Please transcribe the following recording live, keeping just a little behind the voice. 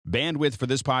Bandwidth for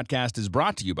this podcast is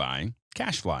brought to you by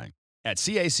CacheFly at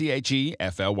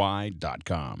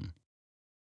CACHEFLY.com.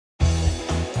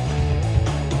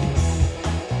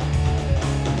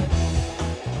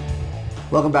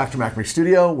 Welcome back to MacBreak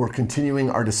Studio. We're continuing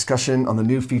our discussion on the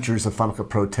new features of Final Cut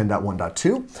Pro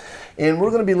 10.1.2. And we're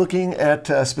going to be looking at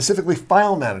specifically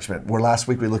file management, where last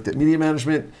week we looked at media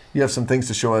management. You have some things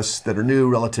to show us that are new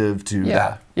relative to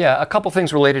that. Yeah, a couple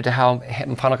things related to how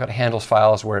Final Cut handles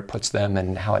files, where it puts them,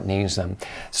 and how it names them.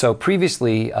 So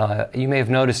previously, you may have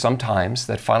noticed sometimes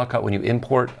that Final Cut, when you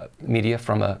import media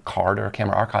from a card or a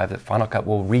camera archive, that Final Cut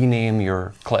will rename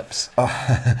your clips.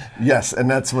 Yes,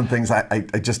 and that's one of the things I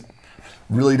just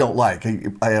really don't like.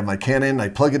 I have my Canon, I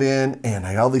plug it in, and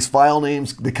I have all these file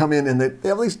names. They come in and they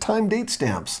have these time date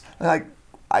stamps. And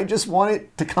I just want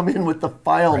it to come in with the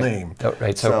file name.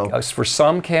 Right. So for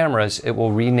some cameras, it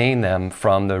will rename them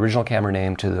from the original camera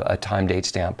name to a time date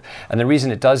stamp. And the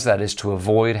reason it does that is to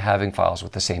avoid having files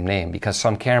with the same name, because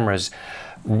some cameras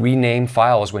rename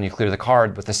files when you clear the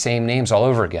card with the same names all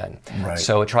over again. Right.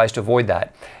 So it tries to avoid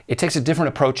that. It takes a different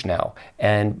approach now,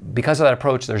 and because of that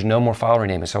approach, there's no more file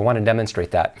renaming. So I want to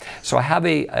demonstrate that. So I have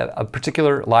a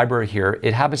particular library here.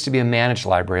 It happens to be a managed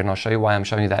library, and I'll show you why I'm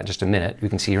showing you that in just a minute. You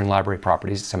can see here in Library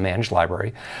Properties, it's a managed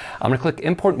library. I'm going to click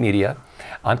Import Media.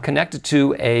 I'm connected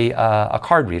to a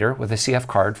card reader with a CF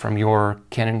card from your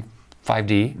Canon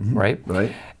 5D, right?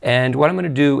 And what I'm going to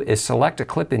do is select a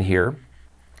clip in here.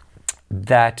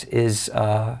 That is,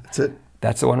 that's it.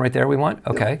 That's the one right there we want?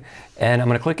 Okay. Yep. And I'm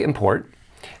going to click Import,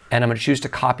 and I'm going to choose to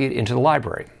copy it into the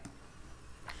library.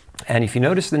 And if you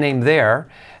notice the name there,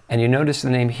 and you notice the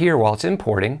name here while it's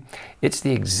importing, it's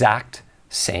the exact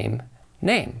same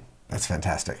name. That's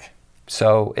fantastic.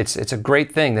 So it's a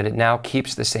great thing that it now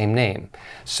keeps the same name.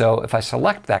 So if I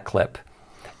select that clip,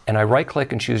 and I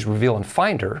right-click and choose Reveal in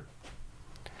Finder,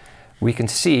 we can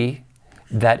see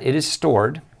that it is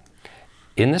stored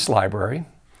in this library,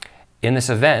 in this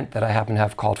event that I happen to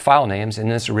have called file names, in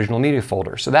this original media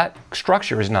folder. So that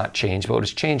structure has not changed, but what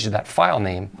has changed is that file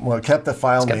name. Well, it kept the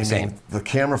file name, the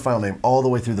camera file name, all the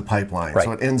way through the pipeline. Right.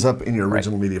 So it ends up in your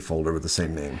original media folder with the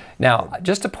same name. Now,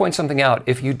 just to point something out,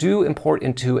 if you do import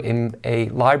into a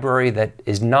library that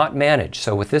is not managed,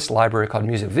 so with this library called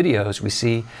Music Videos, we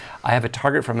see I have a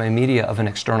target for my media of an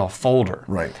external folder.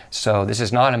 Right. So this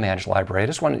is not a managed library. I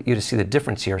just wanted you to see the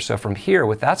difference here. So from here,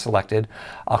 with that selected,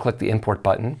 I'll click the Import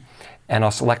button, and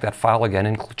I'll select that file again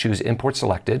and choose Import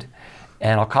Selected.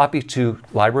 And I'll copy to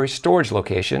library storage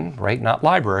location, right? Not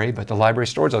library, but the library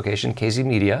storage location, KZ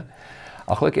Media.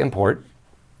 I'll click Import,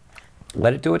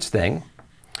 let it do its thing.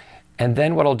 And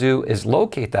then what I'll do is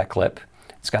locate that clip.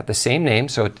 It's got the same name,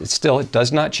 so it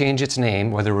does not change its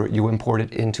name, whether you import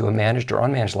it into a managed or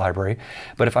unmanaged library.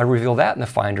 But if I reveal that in the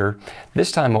Finder,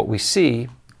 this time what we see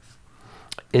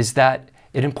is that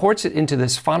it imports it into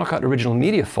this Final Cut Original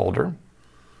Media folder.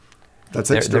 That's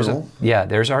external.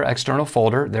 There's our external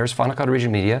folder. There's Final Cut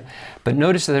Original Media. But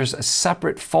notice that there's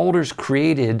separate folders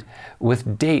created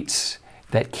with dates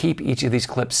that keep each of these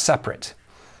clips separate.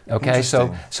 Okay,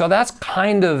 so that's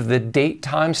kind of the date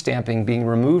time stamping being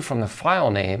removed from the file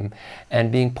name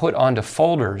and being put onto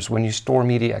folders when you store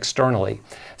media externally.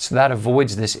 So that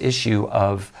avoids this issue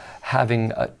of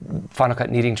having Final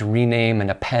Cut needing to rename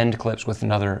and append clips with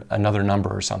another number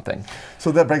or something.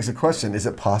 So that begs the question, is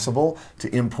it possible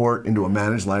to import into a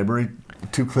managed library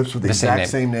two clips with the exact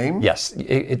same name? Yes,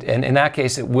 and in that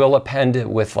case, it will append it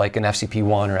with like an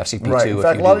FCP1 or FCP2. Right. In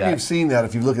fact, a lot of you have seen that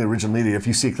if you look at original media. If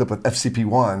you see a clip with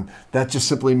FCP1, that just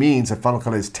simply means that Final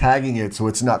Cut is tagging it, so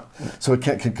it's not, so it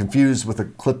can't get confused with a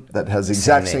clip that has the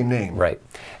exact same name. Right.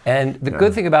 And the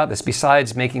good thing about this,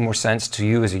 besides making more sense to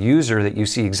you as a user, that you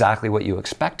see exactly what you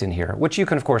expect in here, which you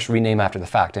can of course rename after the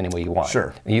fact any way you want.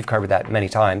 Sure. And you've covered that many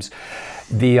times.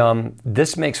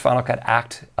 This makes Final Cut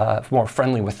act more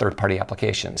friendly with third-party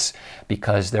applications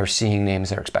because they're seeing names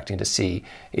they're expecting to see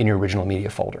in your original media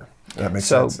folder. That makes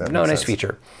sense. Nice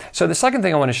feature. So the second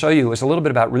thing I want to show you is a little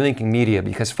bit about relinking media,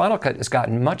 because Final Cut has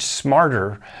gotten much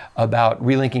smarter about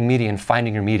relinking media and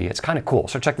finding your media. It's kind of cool.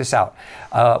 So check this out.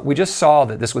 We just saw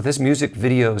that with this music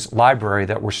videos library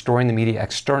that we're storing the media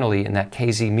externally in that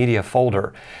KZ Media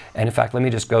folder. And in fact, let me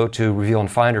just go to Reveal in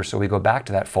Finder so we go back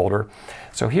to that folder.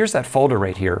 So here's that folder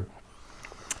right here.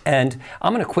 And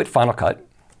I'm going to quit Final Cut.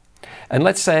 And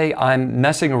let's say I'm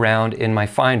messing around in my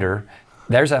Finder.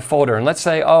 There's that folder, and let's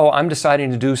say, oh, I'm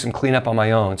deciding to do some cleanup on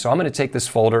my own. So I'm going to take this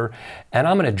folder and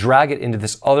I'm going to drag it into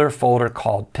this other folder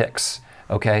called Pics.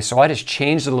 Okay, so I just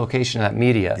changed the location of that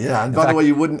media. Yeah, and by the way,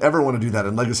 you wouldn't ever want to do that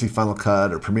in Legacy Final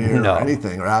Cut or Premiere No. or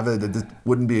anything, or Avid. It just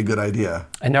wouldn't be a good idea.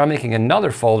 And now I'm making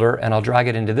another folder, and I'll drag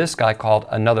it into this guy called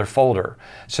another folder.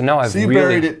 So now I've So you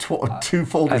buried it two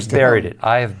folders down. Buried it.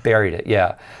 I have buried it,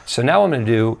 yeah. So now what I'm going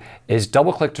to do is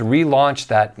double-click to relaunch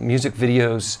that music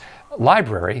videos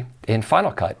library in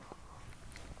Final Cut.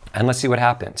 And let's see what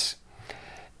happens.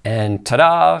 And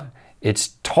ta-da!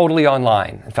 It's totally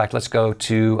online. In fact, let's go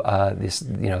to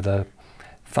the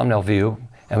thumbnail view,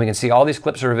 and we can see all these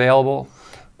clips are available,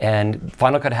 and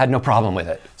Final Cut had no problem with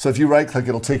it. So if you right-click,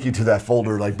 it'll take you to that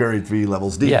folder like buried 3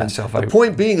 levels deep. Yeah, And so if the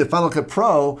point being that Final Cut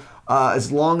Pro,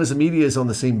 as long as the media is on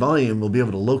the same volume, we'll be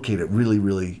able to locate it really,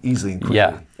 really easily and quickly.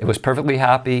 Yeah, it was perfectly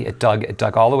happy. It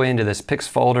dug all the way into this Pix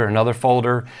folder, another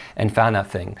folder, and found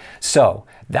that thing. So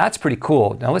that's pretty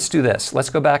cool. Now let's do this. Let's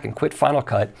go back and quit Final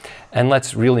Cut, and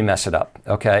let's really mess it up.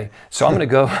 Okay. So I'm going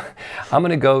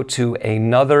to go to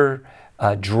another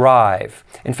drive.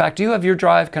 In fact, do you have your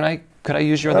drive? Could I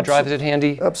use your other drive? Is it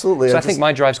handy? Absolutely. So I think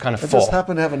my drive's kind of full. I just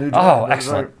happen to have a new drive. Oh,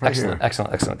 excellent, excellent,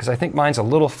 excellent, excellent. Because I think mine's a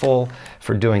little full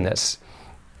for doing this.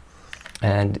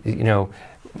 And you know,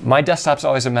 my desktop's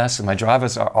always a mess, and my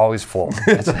drives are always full.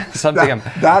 It's something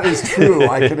that is true.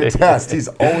 I can attest. He's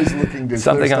always looking to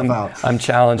clear stuff out. I'm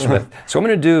challenged with. So what I'm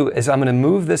going to do is I'm going to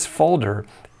move this folder.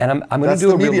 And I'm going to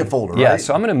do the media folder, yeah, right?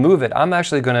 so I'm going to move it. I'm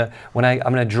actually going to, I'm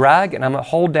going to drag and I'm going to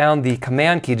hold down the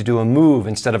command key to do a move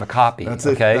instead of a copy. That's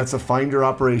okay? a finder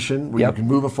operation where you can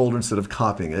move a folder instead of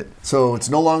copying it. So it's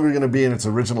no longer going to be in its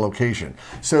original location.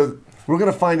 So we're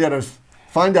going to find out if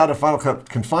Final Cut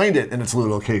can find it in its new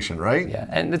location, right? Yeah,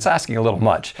 and it's asking a little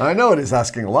much. I know it is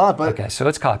asking a lot, but... Okay, so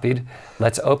it's copied.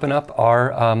 Let's open up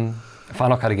our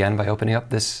Final Cut again by opening up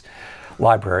this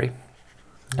library.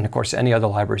 And of course, any other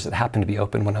libraries that happened to be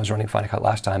open when I was running Final Cut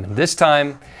last time. And this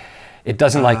time, it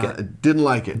doesn't like it. It didn't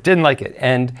like it. Didn't like it.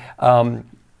 And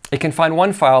it can find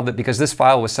one file that, because this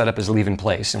file was set up as leave in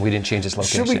place, and we didn't change its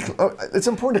location. It's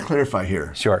important to clarify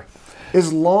here. Sure.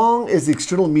 As long as the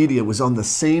external media was on the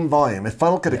same volume, if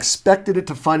Final Cut expected it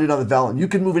to find it on the volume, you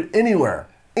can move it anywhere.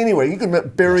 Anywhere. You can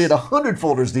bury it 100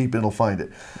 folders deep and it'll find it.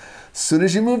 As soon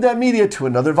as you move that media to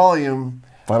another volume,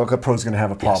 Final Cut Pro is going to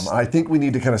have a problem. Yes. I think we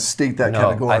need to kind of state that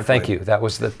categorically. Thank you. That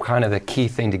was kind of the key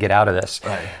thing to get out of this.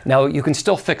 Right. Now, you can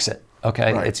still fix it,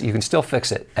 okay? Right. You can still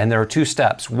fix it. And there are 2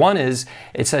 steps. One is,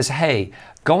 it says, hey,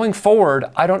 going forward,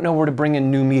 I don't know where to bring in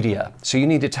new media. So you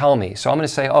need to tell me. So I'm going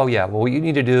to say, oh yeah, well, what you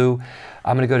need to do,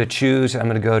 I'm going to go to Choose, and I'm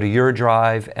going to go to Your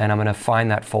Drive, and I'm going to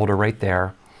find that folder right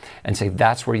there and say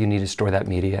that's where you need to store that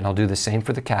media. And I'll do the same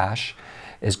for the cache,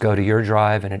 is go to Your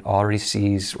Drive, and it already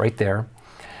sees right there.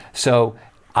 So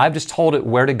I've just told it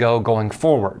where to go going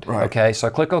forward. Right. Okay, so I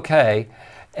click OK,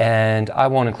 and I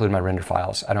won't include my render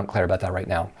files. I don't care about that right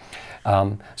now.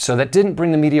 So that didn't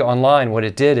bring the media online. What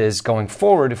it did is, going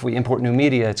forward, if we import new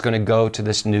media, it's going to go to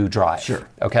this new drive. Sure.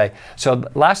 Okay, so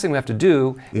the last thing we have to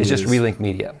do is just relink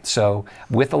media. So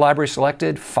with the library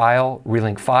selected, File,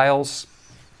 Relink Files.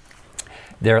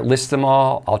 There it lists them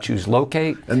all. I'll choose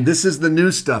Locate. And this is the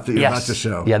new stuff that you're about to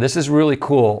show. Yeah, this is really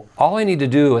cool. All I need to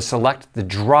do is select the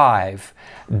drive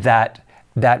that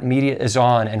media is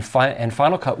on, and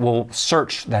Final Cut will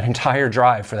search that entire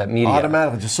drive for that media.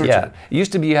 Automatically, just search it. It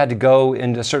used to be you had to go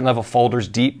into a certain level folders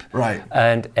deep. Right.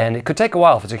 And it could take a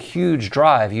while. If it's a huge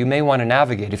drive, you may want to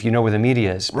navigate if you know where the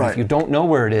media is. But if you don't know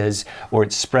where it is, or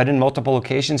it's spread in multiple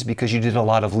locations because you did a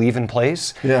lot of leave in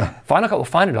place, Final Cut will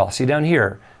find it all. See down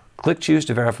here, click Choose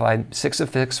to verify 6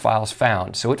 of 6 files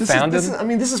found. So it found them. I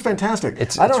mean, this is fantastic.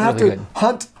 I don't have to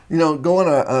hunt, go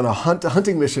on a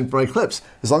hunting mission for my clips.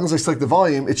 As long as I select the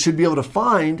volume, it should be able to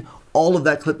find all of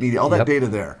that clip media, all that data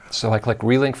there. So I click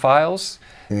Relink Files,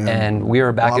 and we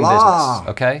are back in business.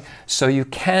 Okay, so you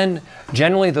can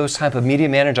generally those type of media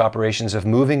manage operations of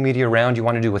moving media around you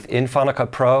want to do within Final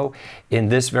Cut Pro in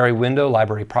this very window,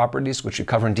 Library Properties, which we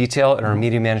cover in detail in our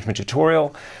media management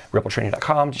tutorial,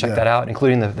 rippletraining.com to check that out,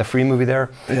 including the free movie there.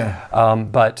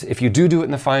 But if you do it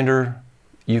in the Finder,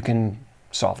 you can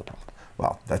solve the problem.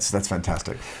 Wow, that's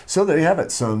fantastic. So there you have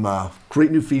it. Some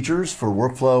great new features for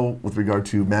workflow with regard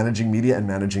to managing media and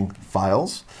managing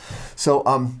files. So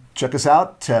check us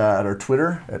out at our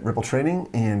Twitter at Ripple Training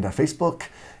and Facebook,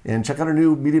 and check out our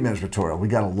new media management tutorial. We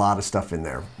got a lot of stuff in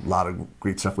there, a lot of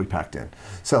great stuff we packed in.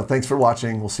 So thanks for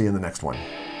watching. We'll see you in the next one.